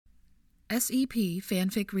SEP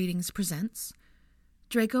Fanfic Readings presents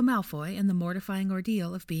Draco Malfoy and the Mortifying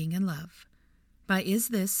Ordeal of Being in Love by Is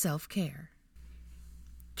This Self-Care?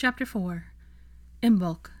 Chapter 4.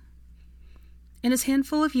 Imbolc. In his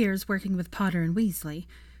handful of years working with Potter and Weasley,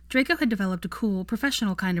 Draco had developed a cool,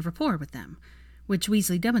 professional kind of rapport with them, which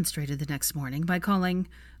Weasley demonstrated the next morning by calling,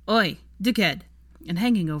 "Oi, dickhead," and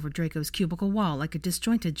hanging over Draco's cubicle wall like a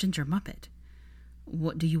disjointed ginger muppet.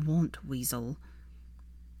 "What do you want, Weasel?"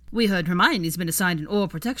 "We heard Hermione's been assigned an Aura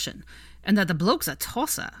protection, and that the bloke's a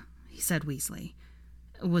tosser," he said Weasley.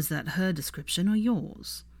 "Was that her description or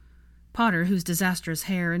yours?" Potter, whose disastrous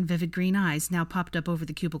hair and vivid green eyes now popped up over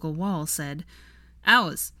the cubicle wall, said,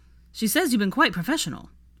 "Ours. She says you've been quite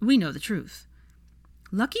professional. We know the truth."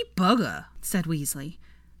 "Lucky bugger," said Weasley.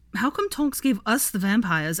 "How come Tonks gave us the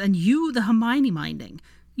vampires and you the Hermione minding?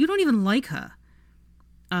 You don't even like her."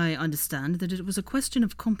 "I understand that it was a question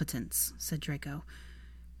of competence," said Draco.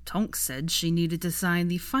 "Tonks said she needed to sign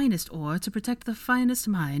the finest Aura to protect the finest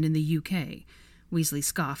mind in the UK. Weasley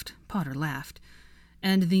scoffed. Potter laughed.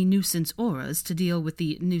 "And the nuisance auras to deal with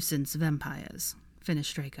the nuisance vampires,"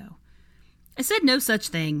 finished Draco. "I said no such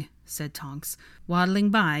thing," said Tonks, waddling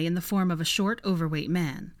by in the form of a short, overweight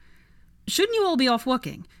man. "Shouldn't you all be off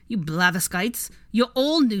working? You blatherskites! You're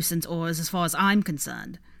all nuisance auras as far as I'm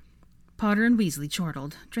concerned." Potter and Weasley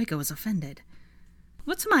chortled. Draco was offended.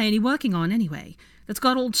 "What's Hermione working on, anyway? That's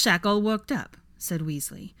got old Shaq all worked up," said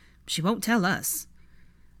Weasley. "She won't tell us."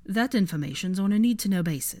 "That information's on a need-to-know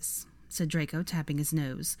basis," said Draco, tapping his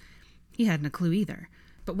nose. He hadn't a clue either,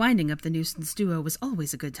 but winding up the nuisance duo was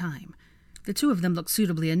always a good time. The two of them looked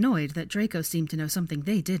suitably annoyed that Draco seemed to know something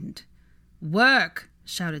they didn't. "Work!"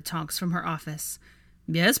 shouted Tonks from her office.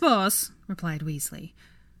 "Yes, boss," replied Weasley.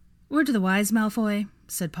 "Word to the wise, Malfoy,"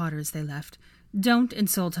 said Potter as they left. "Don't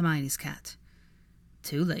insult Hermione's cat."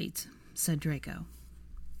 "Too late," said Draco.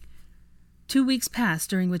 2 weeks passed,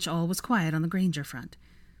 during which all was quiet on the Granger front.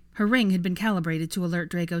 Her ring had been calibrated to alert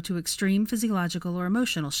Draco to extreme physiological or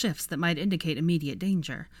emotional shifts that might indicate immediate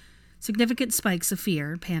danger, significant spikes of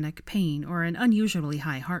fear, panic, pain, or an unusually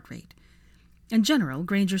high heart rate. In general,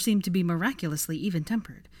 Granger seemed to be miraculously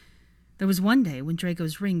even-tempered. There was one day when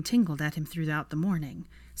Draco's ring tingled at him throughout the morning,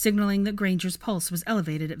 signaling that Granger's pulse was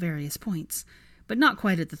elevated at various points, but not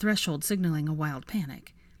quite at the threshold signaling a wild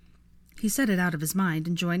panic. He set it out of his mind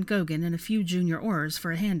and joined Gauguin and a few junior Aurors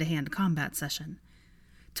for a hand-to-hand combat session.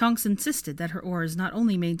 Tonks insisted that her Aurors not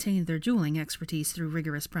only maintained their dueling expertise through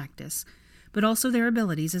rigorous practice, but also their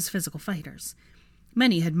abilities as physical fighters.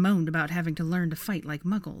 Many had moaned about having to learn to fight like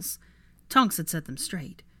muggles. Tonks had set them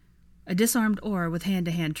straight. A disarmed Aura with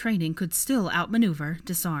hand-to-hand training could still outmaneuver,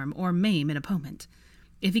 disarm, or maim an opponent,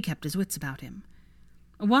 if he kept his wits about him.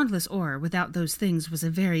 A wandless Aura without those things was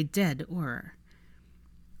a very dead Aura.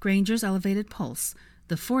 Granger's elevated pulse,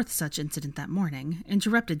 the fourth such incident that morning,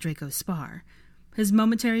 interrupted Draco's spar. His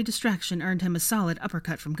momentary distraction earned him a solid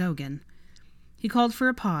uppercut from Gauguin. He called for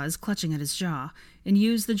a pause, clutching at his jaw, and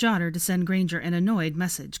used the jotter to send Granger an annoyed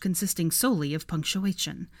message consisting solely of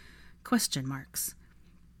punctuation. Question marks.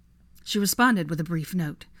 She responded with a brief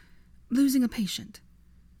note. "Losing a patient."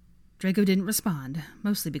 Draco didn't respond,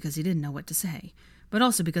 mostly because he didn't know what to say, but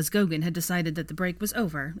also because Gauguin had decided that the break was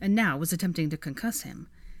over and now was attempting to concuss him.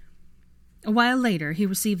 A while later, he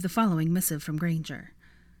received the following missive from Granger.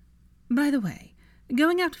 "By the way,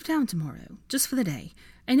 going out of town tomorrow, just for the day.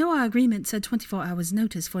 I know our agreement said 24 hours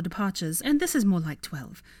notice for departures, and this is more like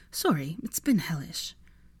 12. Sorry, it's been hellish."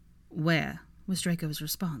 "Where?" was Draco's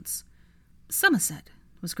response. "Somerset,"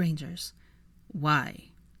 was Granger's.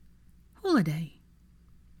 "Why?" "Holiday."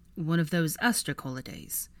 "One of those asterisk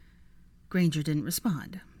holidays?" Granger didn't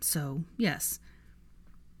respond, so yes.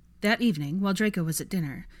 That evening, while Draco was at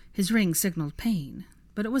dinner, his ring signaled pain,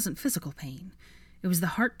 but it wasn't physical pain. It was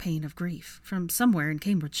the heart pain of grief, from somewhere in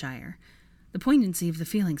Cambridgeshire. The poignancy of the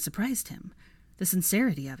feeling surprised him, the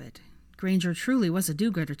sincerity of it. Granger truly was a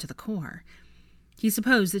do-gooder to the core. He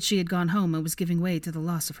supposed that she had gone home and was giving way to the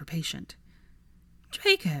loss of her patient.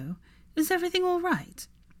 "Draco, is everything all right?"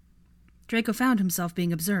 Draco found himself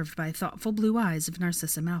being observed by thoughtful blue eyes of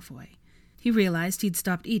Narcissa Malfoy. He realized he'd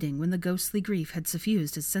stopped eating when the ghostly grief had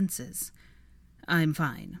suffused his senses. "I'm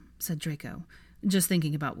fine," said Draco, "just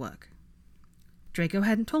thinking about work." Draco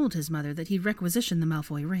hadn't told his mother that he'd requisitioned the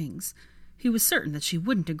Malfoy rings. He was certain that she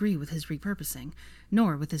wouldn't agree with his repurposing,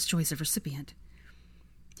 nor with his choice of recipient.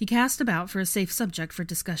 He cast about for a safe subject for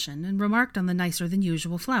discussion and remarked on the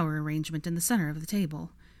nicer-than-usual flower arrangement in the center of the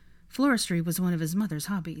table. Floristry was one of his mother's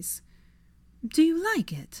hobbies. "Do you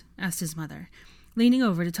like it?" asked his mother, leaning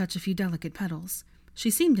over to touch a few delicate petals. She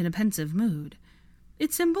seemed in a pensive mood.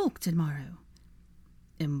 "It's Imbolc tomorrow."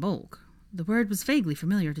 "Imbolc? The word was vaguely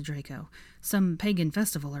familiar to Draco, some pagan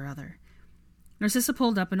festival or other. Narcissa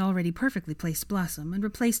pulled up an already perfectly placed blossom and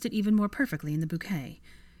replaced it even more perfectly in the bouquet.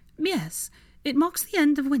 Yes, it marks the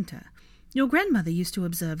end of winter. Your grandmother used to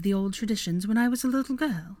observe the old traditions when I was a little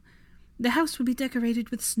girl. The house would be decorated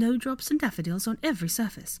with snowdrops and daffodils on every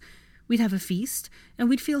surface. We'd have a feast, and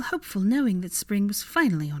we'd feel hopeful knowing that spring was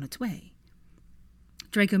finally on its way.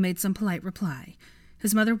 Draco made some polite reply.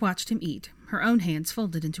 His mother watched him eat, her own hands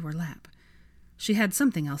folded into her lap. She had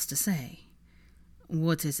something else to say.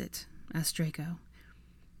 "What is it?" asked Draco.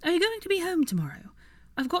 "Are you going to be home tomorrow?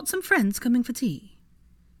 I've got some friends coming for tea."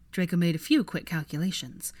 Draco made a few quick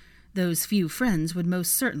calculations. Those few friends would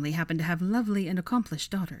most certainly happen to have lovely and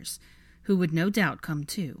accomplished daughters, who would no doubt come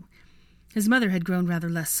too. His mother had grown rather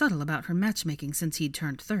less subtle about her matchmaking since he'd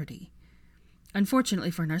turned 30. Unfortunately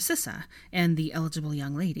for Narcissa and the eligible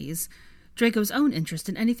young ladies, Draco's own interest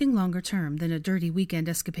in anything longer-term than a dirty weekend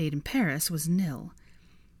escapade in Paris was nil.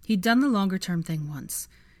 He'd done the longer-term thing once,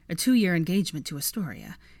 a 2-year engagement to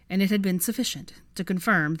Astoria, and it had been sufficient to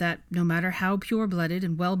confirm that, no matter how pure-blooded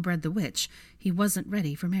and well-bred the witch, he wasn't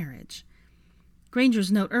ready for marriage.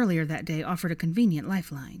 Granger's note earlier that day offered a convenient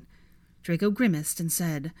lifeline. Draco grimaced and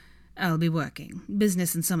said, "I'll be working.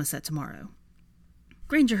 Business in Somerset tomorrow."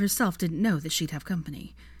 Granger herself didn't know that she'd have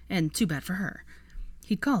company, and too bad for her.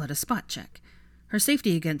 He'd call it a spot check. Her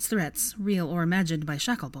safety against threats, real or imagined by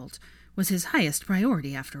Shacklebolt, was his highest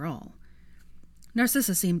priority after all.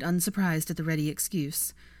 Narcissa seemed unsurprised at the ready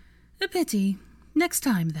excuse. "A pity. Next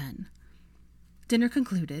time, then." Dinner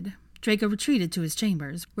concluded, Draco retreated to his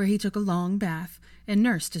chambers, where he took a long bath and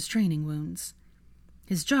nursed his training wounds.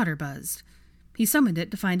 His jotter buzzed. He summoned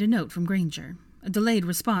it to find a note from Granger, a delayed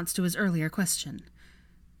response to his earlier question.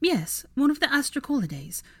 "Yes, one of the Astric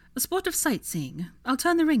holidays. A sport of sightseeing. I'll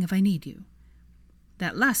turn the ring if I need you."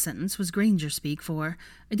 That last sentence was Granger speak for,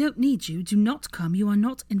 "I don't need you. Do not come. You are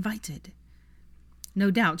not invited."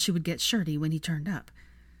 No doubt she would get shirty when he turned up.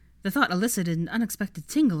 The thought elicited an unexpected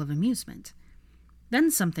tingle of amusement.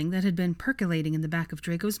 Then something that had been percolating in the back of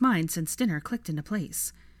Draco's mind since dinner clicked into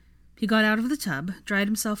place. He got out of the tub, dried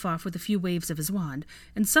himself off with a few waves of his wand,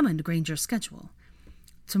 and summoned Granger's schedule.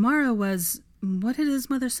 Tomorrow was, what had his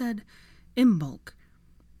mother said? Imbolc.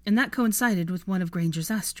 And that coincided with one of Granger's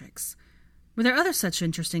asterisks. Were there other such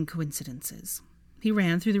interesting coincidences? He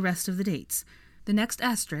ran through the rest of the dates. The next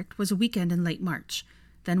asterisk was a weekend in late March,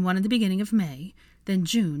 then one in the beginning of May, then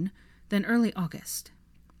June, then early August.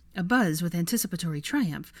 Abuzz with anticipatory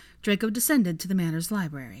triumph, Draco descended to the Manor's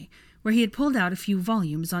library, where he had pulled out a few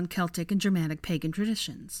volumes on Celtic and Germanic pagan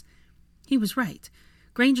traditions. He was right.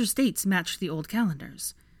 Granger's dates matched the old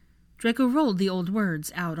calendars. Draco rolled the old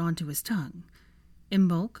words out onto his tongue.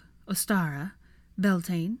 Imbolc, Ostara,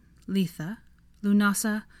 Beltane, Letha,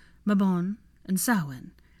 Lunasa, Mabon, and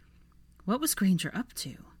Samhain. What was Granger up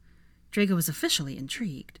to? Draco was officially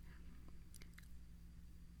intrigued.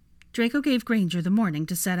 Draco gave Granger the morning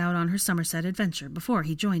to set out on her Somerset adventure before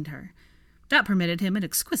he joined her. That permitted him an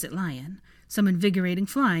exquisite lie-in, some invigorating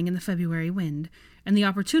flying in the February wind, and the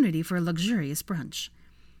opportunity for a luxurious brunch.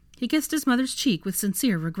 He kissed his mother's cheek with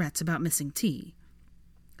sincere regrets about missing tea.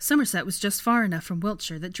 Somerset was just far enough from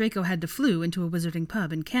Wiltshire that Draco had to flew into a wizarding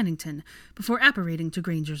pub in Cannington before apparating to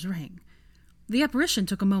Granger's ring. The apparition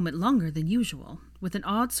took a moment longer than usual, with an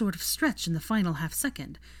odd sort of stretch in the final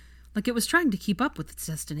half-second, like it was trying to keep up with its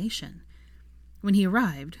destination. When he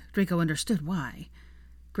arrived, Draco understood why.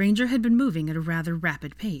 Granger had been moving at a rather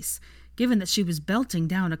rapid pace, given that she was belting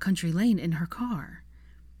down a country lane in her car.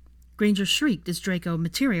 Granger shrieked as Draco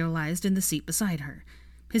materialized in the seat beside her.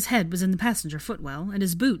 His head was in the passenger footwell, and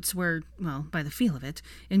his boots were, well, by the feel of it,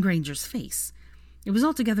 in Granger's face. It was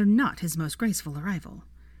altogether not his most graceful arrival.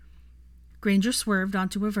 Granger swerved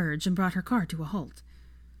onto a verge and brought her car to a halt.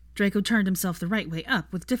 Draco turned himself the right way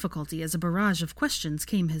up with difficulty as a barrage of questions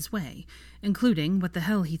came his way, including what the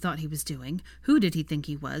hell he thought he was doing, who did he think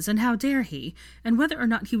he was, and how dare he, and whether or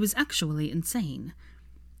not he was actually insane.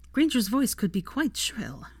 Granger's voice could be quite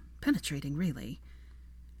shrill, penetrating really.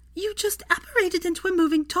 "You just apparated into a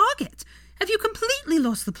moving target. Have you completely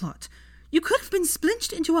lost the plot? You could have been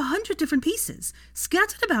splinched into 100 different pieces,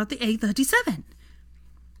 scattered about the A37.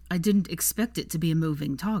 "I didn't expect it to be a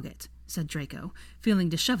moving target," said Draco, feeling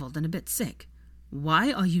disheveled and a bit sick.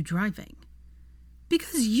 "Why are you driving?"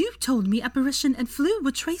 "Because you told me apparition and flu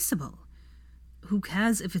were traceable." "Who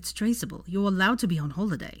cares if it's traceable? You're allowed to be on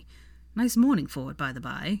holiday. Nice morning for it, by the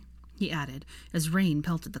by," he added, as rain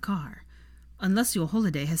pelted the car. "Unless your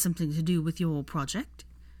holiday has something to do with your project?"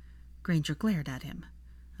 Granger glared at him.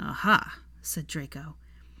 "Aha," said Draco.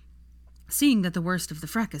 Seeing that the worst of the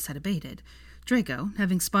fracas had abated, Draco,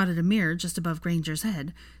 having spotted a mirror just above Granger's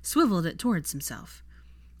head, swiveled it towards himself.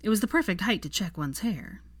 It was the perfect height to check one's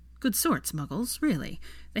hair. Good sorts, Muggles, really.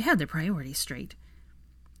 They had their priorities straight.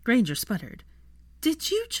 Granger sputtered. "Did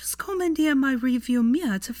you just commandeer my rearview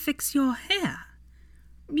mirror to fix your hair?"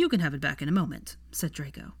 "You can have it back in a moment," said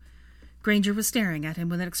Draco. Granger was staring at him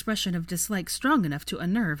with an expression of dislike strong enough to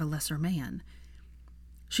unnerve a lesser man.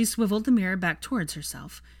 She swiveled the mirror back towards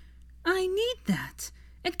herself. "I need that.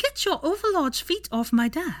 And get your overlarge feet off my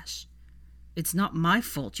dash." "It's not my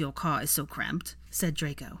fault your car is so cramped," said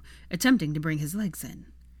Draco, attempting to bring his legs in.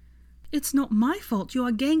 "It's not my fault you're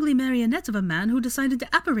a gangly marionette of a man who decided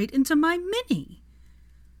to apparate into my Mini."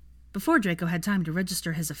 Before Draco had time to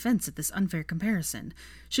register his offense at this unfair comparison,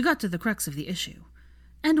 she got to the crux of the issue.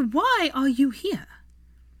 "And why are you here?"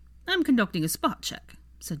 "I'm conducting a spot check,"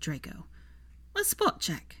 said Draco. "A spot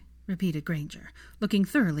check," repeated Granger, looking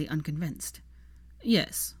thoroughly unconvinced.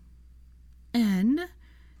 "Yes." "And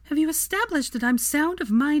have you established that I'm sound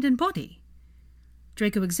of mind and body?"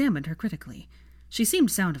 Draco examined her critically. She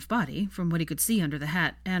seemed sound of body, from what he could see under the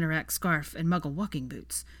hat, anorak scarf, and Muggle walking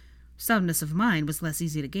boots. Soundness of mind was less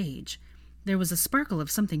easy to gauge. There was a sparkle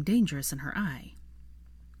of something dangerous in her eye.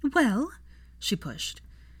 "Well," she pushed,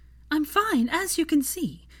 "I'm fine, as you can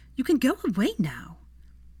see. You can go away now."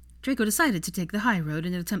 Draco decided to take the high road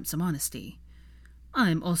and attempt some honesty.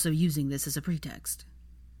 "I'm also using this as a pretext."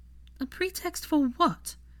 "A pretext for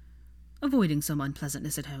what?" "Avoiding some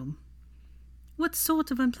unpleasantness at home." "What sort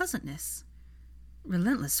of unpleasantness?"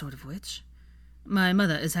 "Relentless sort of witch. My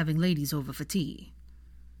mother is having ladies over for tea."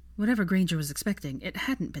 Whatever Granger was expecting, it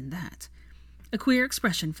hadn't been that. A queer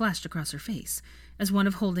expression flashed across her face, as one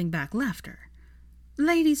of holding back laughter.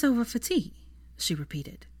 "Ladies over for tea," she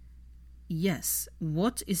repeated. "Yes,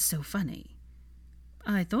 what is so funny?"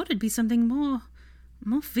 "I thought it'd be something more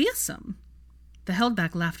fearsome." The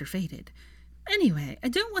held-back laughter faded. "Anyway, I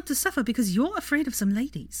don't want to suffer because you're afraid of some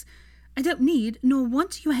ladies. I don't need nor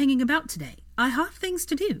want you hanging about today. I have things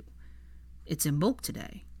to do." "It's Imbolc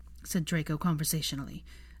today," said Draco conversationally.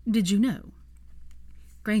 "Did you know?"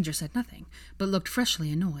 Granger said nothing, but looked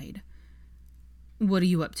freshly annoyed. "What are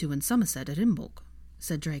you up to in Somerset at Imbolc?"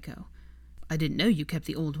 said Draco. "I didn't know you kept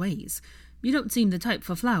the old ways. You don't seem the type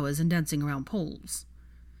for flowers and dancing around poles."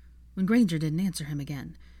 When Granger didn't answer him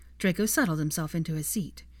again, Draco settled himself into his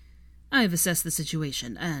seat. "I have assessed the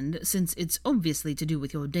situation, and, since it's obviously to do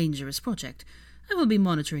with your dangerous project, I will be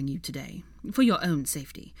monitoring you today, for your own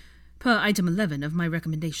safety, per item 11 of my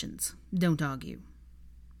recommendations. Don't argue."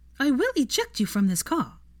 "I will eject you from this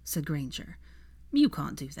car," said Granger. "You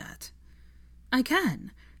can't do that." "I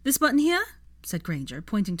can. This button here?" said Granger,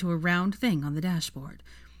 pointing to a round thing on the dashboard.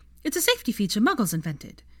 "It's a safety feature Muggles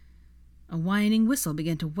invented." A whining whistle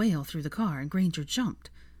began to wail through the car, and Granger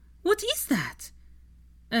jumped. "What is that?"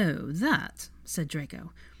 "Oh, that," said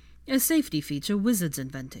Draco. "A safety feature wizards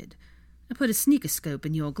invented. I put a sneakoscope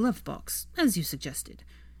in your glove box, as you suggested.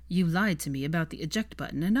 You lied to me about the eject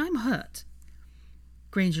button, and I'm hurt."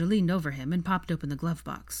 Granger leaned over him and popped open the glove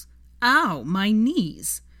box. "Ow, my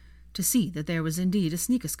knees!" to see that there was indeed a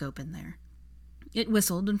sneakoscope in there. It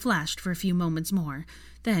whistled and flashed for a few moments more.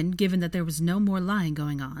 Then, given that there was no more lying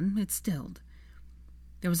going on, it stilled.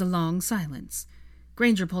 There was a long silence.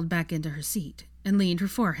 Granger pulled back into her seat and leaned her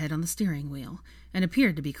forehead on the steering wheel and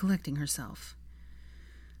appeared to be collecting herself.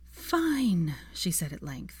 "Fine," she said at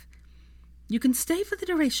length. "You can stay for the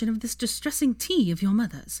duration of this distressing tea of your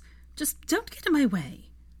mother's. Just don't get in my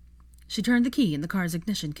way." She turned the key and the car's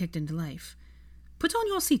ignition kicked into life. "Put on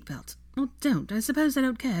your seatbelt. Or don't. I suppose I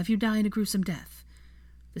don't care if you die in a gruesome death."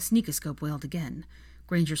 The sneakoscope wailed again.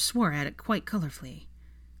 Granger swore at it quite colorfully.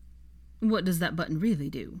 "What does that button really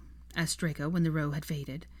do?" asked Draco when the row had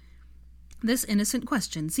faded. This innocent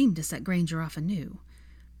question seemed to set Granger off anew.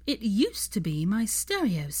 "It used to be my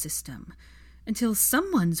stereo system, until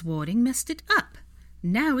someone's warding messed it up.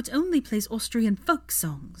 Now it only plays Austrian folk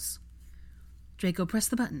songs." Draco pressed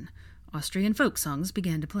the button. Austrian folk songs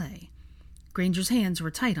began to play. Granger's hands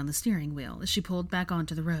were tight on the steering wheel as she pulled back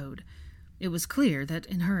onto the road. It was clear that,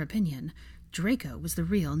 in her opinion, Draco was the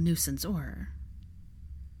real nuisance Auror.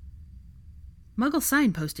 Muggle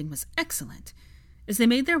signposting was excellent. As they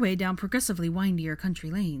made their way down progressively windier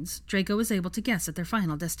country lanes, Draco was able to guess at their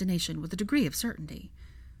final destination with a degree of certainty.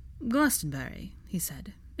 "Glastonbury," he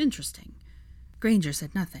said. "Interesting." Granger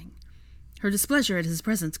said nothing. Her displeasure at his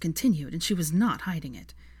presence continued, and she was not hiding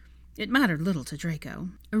it. It mattered little to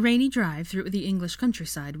Draco. A rainy drive through the English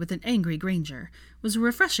countryside with an angry Granger was a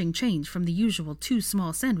refreshing change from the usual 2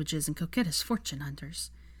 small sandwiches and coquettish fortune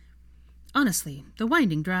hunters. Honestly, the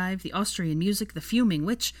winding drive, the Austrian music, the fuming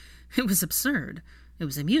witch, it was absurd. It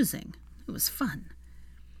was amusing. It was fun.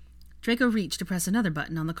 Draco reached to press another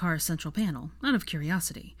button on the car's central panel, out of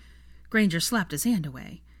curiosity. Granger slapped his hand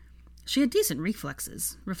away. She had decent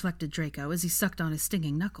reflexes, reflected Draco as he sucked on his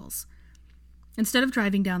stinging knuckles. Instead of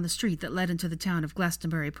driving down the street that led into the town of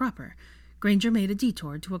Glastonbury proper, Granger made a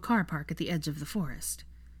detour to a car park at the edge of the forest.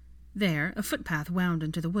 There, a footpath wound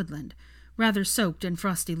into the woodland, rather soaked and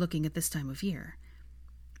frosty-looking at this time of year.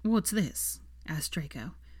 "What's this?" asked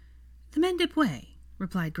Draco. "The Mendip Way,"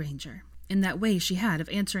 replied Granger, in that way she had of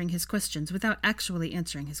answering his questions without actually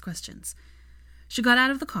answering his questions. She got out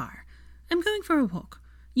of the car. "I'm going for a walk.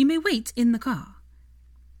 You may wait in the car."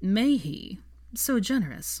 "May he? So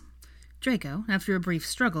generous." Draco, after a brief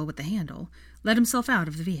struggle with the handle, let himself out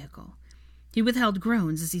of the vehicle. He withheld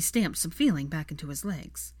groans as he stamped some feeling back into his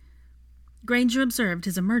legs. Granger observed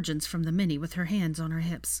his emergence from the Mini with her hands on her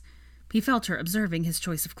hips. He felt her observing his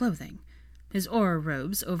choice of clothing, his aura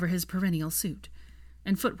robes over his perennial suit,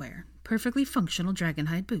 and footwear, perfectly functional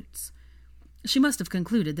dragonhide boots. She must have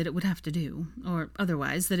concluded that it would have to do, or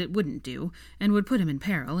otherwise that it wouldn't do, and would put him in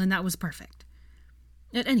peril, and that was perfect.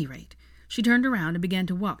 At any rate, she turned around and began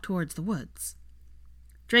to walk towards the woods.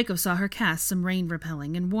 Draco saw her cast some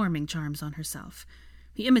rain-repelling and warming charms on herself.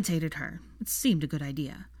 He imitated her. It seemed a good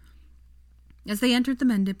idea. As they entered the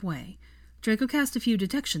Mendip Way, Draco cast a few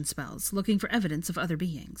detection spells, looking for evidence of other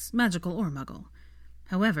beings, magical or muggle.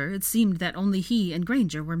 However, it seemed that only he and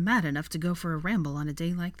Granger were mad enough to go for a ramble on a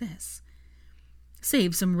day like this.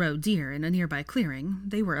 Save some roe deer in a nearby clearing,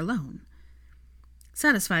 they were alone.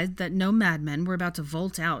 Satisfied that no madmen were about to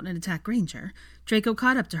volt out and attack Granger, Draco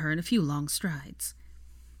caught up to her in a few long strides.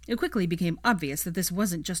 It quickly became obvious that this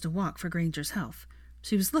wasn't just a walk for Granger's health.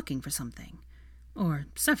 She was looking for something. Or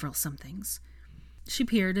several somethings. She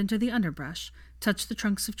peered into the underbrush, touched the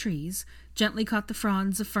trunks of trees, gently caught the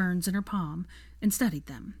fronds of ferns in her palm, and studied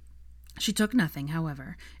them. She took nothing,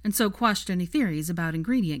 however, and so quashed any theories about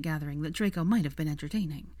ingredient gathering that Draco might have been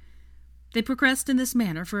entertaining. They progressed in this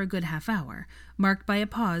manner for a good half-hour, marked by a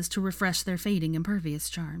pause to refresh their fading impervious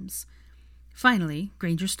charms. Finally,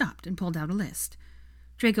 Granger stopped and pulled out a list.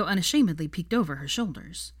 Draco unashamedly peeked over her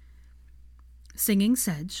shoulders. Singing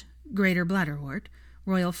sedge, greater bladderwort,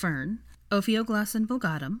 royal fern, Ophioglossum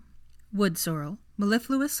vulgatum, wood sorrel,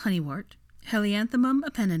 mellifluous honeywort, Helianthemum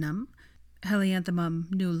apenninum, Helianthemum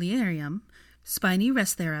nuliarium, spiny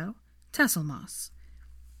resthero, tassel moss.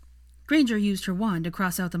 Granger used her wand to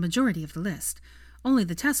cross out the majority of the list. Only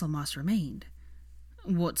the tassel moss remained.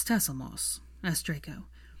 "What's tassel moss?" asked Draco.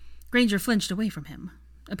 Granger flinched away from him.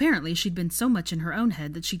 Apparently she'd been so much in her own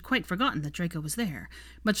head that she'd quite forgotten that Draco was there,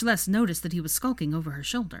 much less noticed that he was skulking over her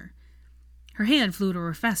shoulder. Her hand flew to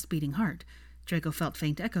her fast-beating heart. Draco felt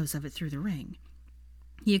faint echoes of it through the ring.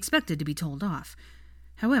 He expected to be told off.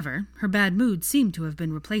 However, her bad mood seemed to have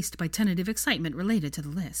been replaced by tentative excitement related to the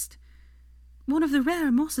list. "One of the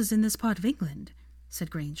rare mosses in this part of England,"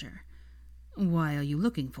 said Granger. "Why are you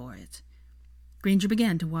looking for it?" Granger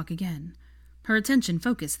began to walk again. Her attention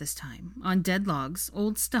focused this time, on dead logs,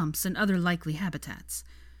 old stumps, and other likely habitats.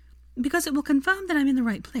 "Because it will confirm that I'm in the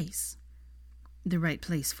right place." "The right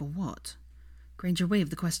place for what?" Granger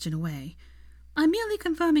waved the question away. "I'm merely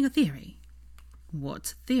confirming a theory."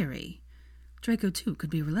 "What theory?" Draco, too, could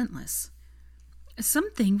be relentless.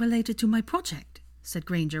 "Something related to my project," said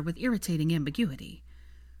Granger with irritating ambiguity.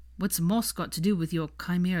 "What's moss got to do with your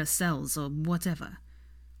chimera cells or whatever?"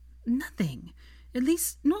 "Nothing. At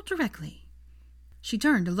least, not directly." She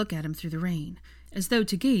turned to look at him through the rain, as though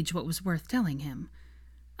to gauge what was worth telling him.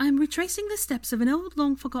 "I'm retracing the steps of an old,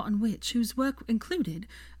 long-forgotten witch whose work included,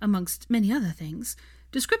 amongst many other things,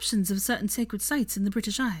 descriptions of certain sacred sites in the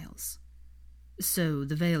British Isles." "So,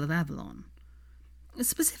 the Vale of Avalon?"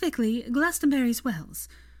 "Specifically, Glastonbury's Wells.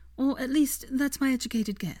 Or at least, that's my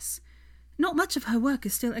educated guess. Not much of her work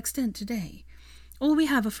is still extant today. All we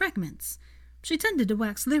have are fragments. She tended to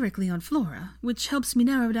wax lyrically on flora, which helps me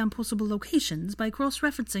narrow down possible locations by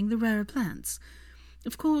cross-referencing the rarer plants.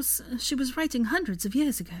 Of course, she was writing hundreds of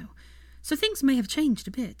years ago, so things may have changed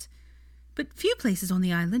a bit. But few places on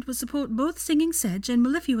the island would support both singing sedge and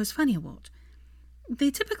mellifluous honeywort.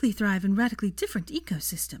 They typically thrive in radically different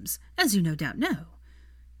ecosystems, as you no doubt know."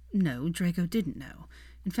 No, Draco didn't know.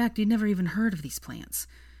 In fact, he'd never even heard of these plants,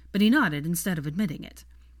 but he nodded instead of admitting it.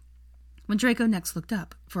 When Draco next looked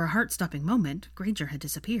up, for a heart-stopping moment, Granger had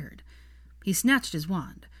disappeared. He snatched his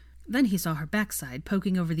wand. Then he saw her backside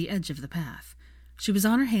poking over the edge of the path. She was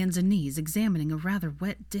on her hands and knees examining a rather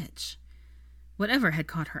wet ditch. Whatever had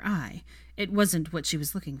caught her eye, it wasn't what she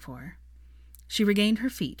was looking for. She regained her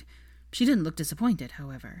feet. She didn't look disappointed,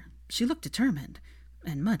 however. She looked determined,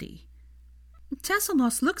 and muddy. "Tassel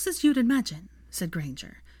moss looks as you'd imagine," said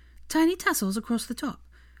Granger. "Tiny tassels across the top.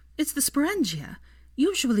 It's the sporangia,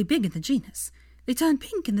 usually big in the genus. They turn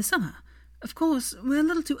pink in the summer. Of course, we're a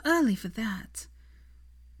little too early for that."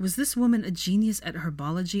 Was this woman a genius at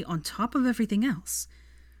herbology on top of everything else?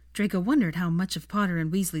 Draco wondered how much of Potter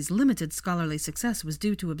and Weasley's limited scholarly success was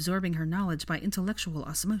due to absorbing her knowledge by intellectual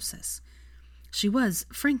osmosis. She was,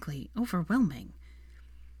 frankly, overwhelming.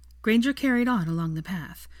 Granger carried on along the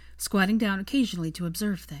path, squatting down occasionally to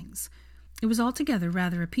observe things. It was altogether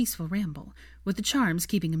rather a peaceful ramble, with the charms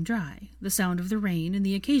keeping him dry, the sound of the rain and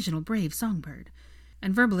the occasional brave songbird,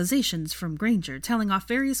 and verbalizations from Granger telling off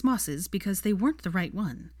various mosses because they weren't the right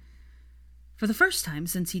one. For the first time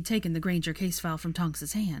since he'd taken the Granger case file from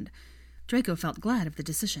Tonks's hand, Draco felt glad of the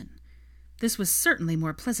decision. This was certainly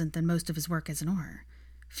more pleasant than most of his work as an Auror.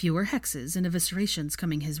 Fewer hexes and eviscerations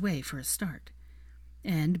coming his way for a start.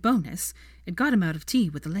 And, bonus, it got him out of tea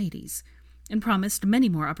with the ladies, and promised many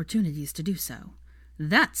more opportunities to do so.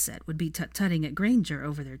 That set would be tut-tutting at Granger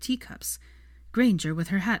over their teacups. Granger with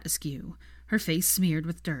her hat askew, her face smeared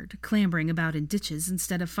with dirt, clambering about in ditches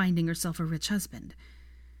instead of finding herself a rich husband.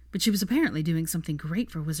 But she was apparently doing something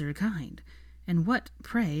great for wizardkind, and what,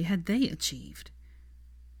 pray, had they achieved?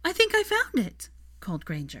 "I think I found it," called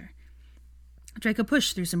Granger. Draco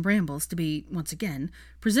pushed through some brambles to be, once again,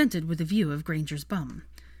 presented with a view of Granger's bum.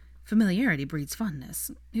 Familiarity breeds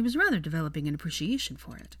fondness. He was rather developing an appreciation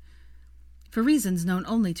for it. For reasons known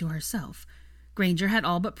only to herself, Granger had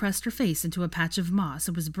all but pressed her face into a patch of moss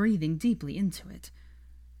and was breathing deeply into it.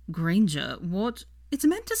 "Granger, what—" "It's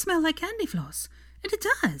meant to smell like candy floss, and it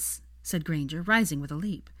does," said Granger, rising with a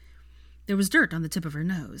leap. There was dirt on the tip of her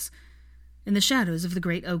nose. In the shadows of the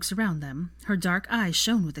great oaks around them, her dark eyes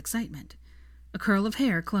shone with excitement. A curl of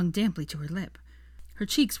hair clung damply to her lip. Her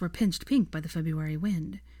cheeks were pinched pink by the February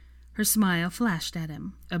wind. Her smile flashed at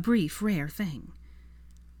him, a brief, rare thing.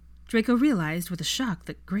 Draco realized with a shock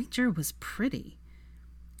that Granger was pretty.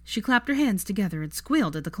 She clapped her hands together and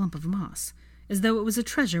squealed at the clump of moss, as though it was a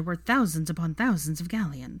treasure worth thousands upon thousands of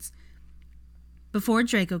galleons. Before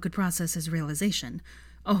Draco could process his realization,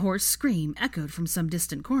 a hoarse scream echoed from some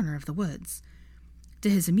distant corner of the woods. To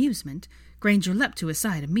his amusement, Granger leapt to his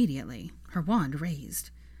side immediately, her wand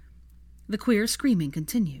raised. The queer screaming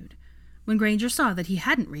continued. When Granger saw that he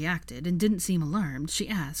hadn't reacted and didn't seem alarmed, she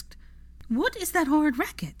asked, "What is that horrid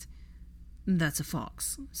racket?" "That's a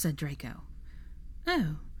fox," said Draco.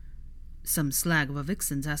 "Oh." "Some slag of a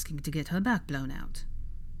vixen's asking to get her back blown out."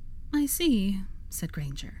 "I see," said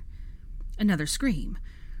Granger. Another scream.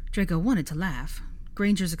 Draco wanted to laugh.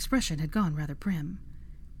 Granger's expression had gone rather prim.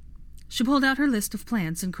 She pulled out her list of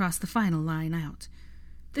plants and crossed the final line out.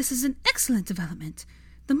 "This is an excellent development.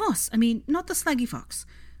 The moss, not the slaggy fox.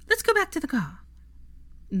 Let's go back to the car."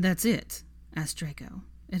 "That's it?" asked Draco.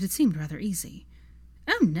 It had seemed rather easy.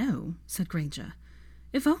 "Oh, no," said Granger.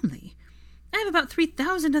 "If only. I have about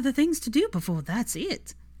 3,000 other things to do before that's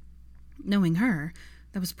it." Knowing her,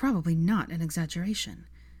 that was probably not an exaggeration.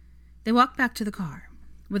 They walked back to the car.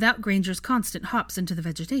 Without Granger's constant hops into the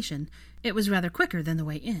vegetation, it was rather quicker than the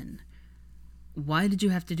way in. "Why did you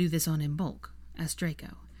have to do this on Imbolc?" asked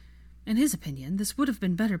Draco. In his opinion, this would have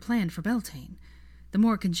been better planned for Beltane, the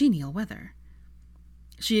more congenial weather.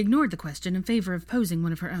 She ignored the question in favor of posing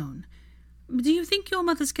one of her own. "Do you think your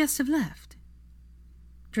mother's guests have left?"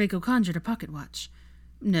 Draco conjured a pocket watch.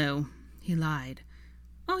 "No," he lied.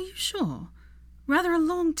 "Are you sure? Rather a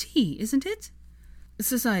long tea, isn't it?"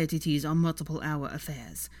 "Society teas are multiple-hour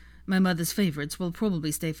affairs. My mother's favorites will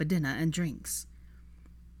probably stay for dinner and drinks."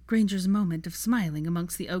 Granger's moment of smiling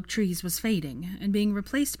amongst the oak trees was fading and being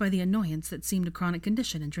replaced by the annoyance that seemed a chronic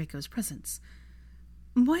condition in Draco's presence.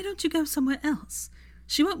 "Why don't you go somewhere else?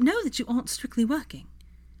 She won't know that you aren't strictly working."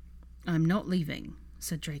 "I'm not leaving,"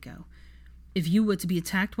 said Draco. "If you were to be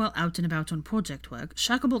attacked while out and about on project work,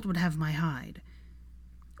 Shacklebolt would have my hide."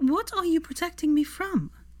 "What are you protecting me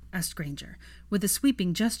from?" asked Granger, with a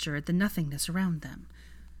sweeping gesture at the nothingness around them.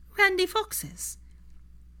 "Randy Foxes."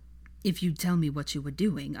 "If you'd tell me what you were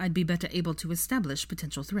doing, I'd be better able to establish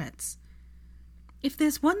potential threats." "If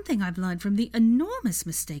there's one thing I've learned from the enormous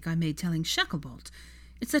mistake I made telling Shacklebolt,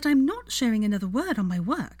 it's that I'm not sharing another word on my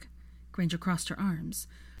work." Granger crossed her arms.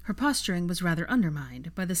 Her posturing was rather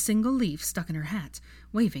undermined by the single leaf stuck in her hat,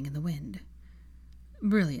 waving in the wind.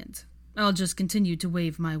 "Brilliant. I'll just continue to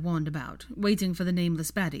wave my wand about, waiting for the nameless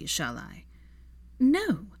baddies, shall I?"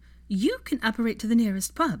 "No. You can apparate to the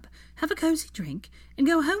nearest pub, have a cozy drink, and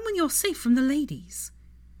go home when you're safe from the ladies."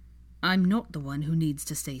 "I'm not the one who needs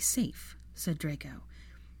to stay safe," said Draco.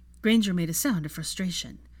 Granger made a sound of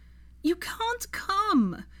frustration. "You can't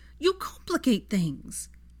come. You complicate things."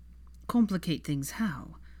 "Complicate things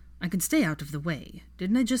how? I can stay out of the way.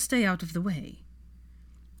 Didn't I just stay out of the way?"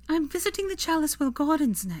 I'm visiting the Chalicewell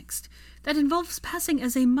Gardens next. That involves passing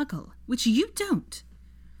as a muggle, which you don't.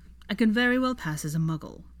 I can very well pass as a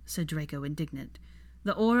muggle, said Draco, indignant.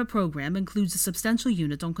 The Aura program includes a substantial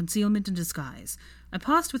unit on concealment and disguise. I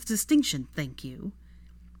passed with distinction, thank you.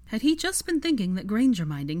 Had he just been thinking that Granger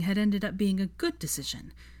minding had ended up being a good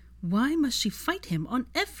decision? Why must she fight him on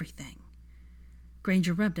everything?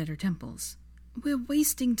 Granger rubbed at her temples. We're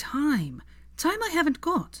wasting time. Time I haven't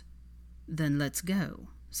got. Then let's go,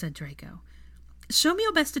 said Draco. Show me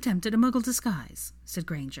your best attempt at a muggle disguise, said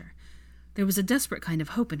Granger. There was a desperate kind of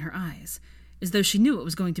hope in her eyes, as though she knew it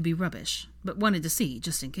was going to be rubbish, but wanted to see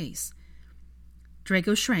just in case.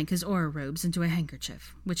 Draco shrank his aura robes into a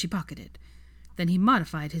handkerchief, which he pocketed. Then he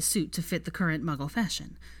modified his suit to fit the current muggle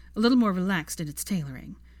fashion, a little more relaxed in its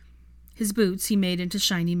tailoring. His boots he made into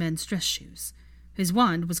shiny men's dress shoes. His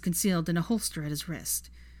wand was concealed in a holster at his wrist.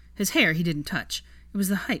 His hair he didn't touch. It was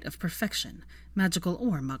the height of perfection, magical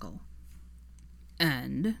or muggle.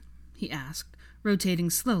 And? He asked, rotating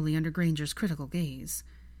slowly under Granger's critical gaze.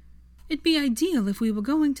 It'd be ideal if we were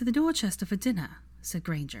going to the Dorchester for dinner, said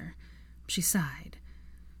Granger. She sighed.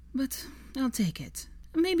 But I'll take it.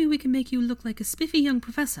 Maybe we can make you look like a spiffy young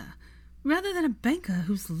professor, rather than a banker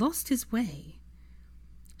who's lost his way.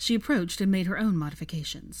 She approached and made her own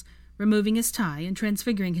modifications, removing his tie and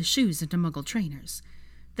transfiguring his shoes into muggle trainers.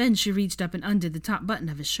 Then she reached up and undid the top button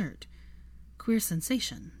of his shirt. Queer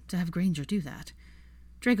sensation, to have Granger do that.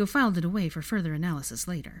 Draco filed it away for further analysis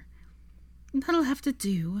later. That'll have to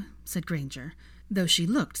do, said Granger, though she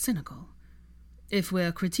looked cynical. If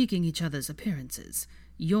we're critiquing each other's appearances,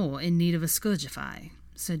 you're in need of a Scourgify,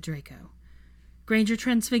 said Draco. Granger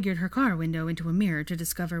transfigured her car window into a mirror to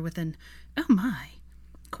discover with an, oh my,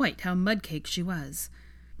 quite how mudcake she was.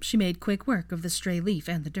 She made quick work of the stray leaf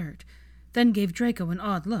and the dirt, then gave Draco an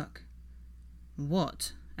odd look.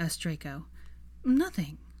 What? Asked Draco.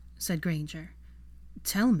 Nothing, said Granger.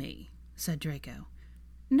 Tell me, said Draco.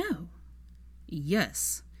 No.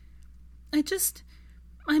 Yes.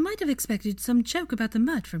 I might have expected some joke about the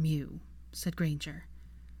mud from you, said Granger.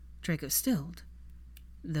 Draco stilled.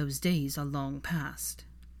 Those days are long past.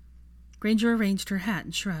 Granger arranged her hat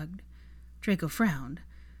and shrugged. Draco frowned.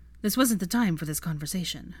 This wasn't the time for this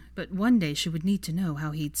conversation, but one day she would need to know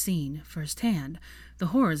how he'd seen, firsthand, the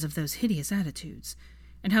horrors of those hideous attitudes,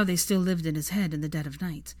 and how they still lived in his head in the dead of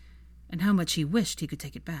night, and how much he wished he could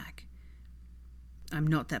take it back. I'm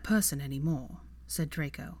not that person any more, said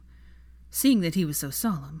Draco. Seeing that he was so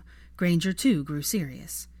solemn, Granger too grew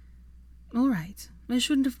serious. All right, I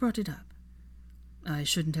shouldn't have brought it up. I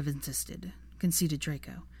shouldn't have insisted, conceded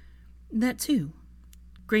Draco. That too.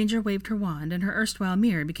 Granger waved her wand, and her erstwhile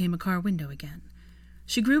mirror became a car window again.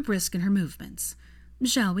 She grew brisk in her movements.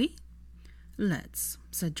 Shall we? Let's,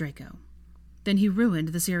 said Draco. Then he ruined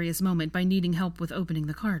the serious moment by needing help with opening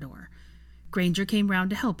the car door. Granger came round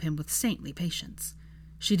to help him with saintly patience.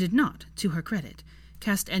 She did not, to her credit,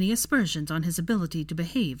 cast any aspersions on his ability to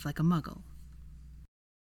behave like a muggle.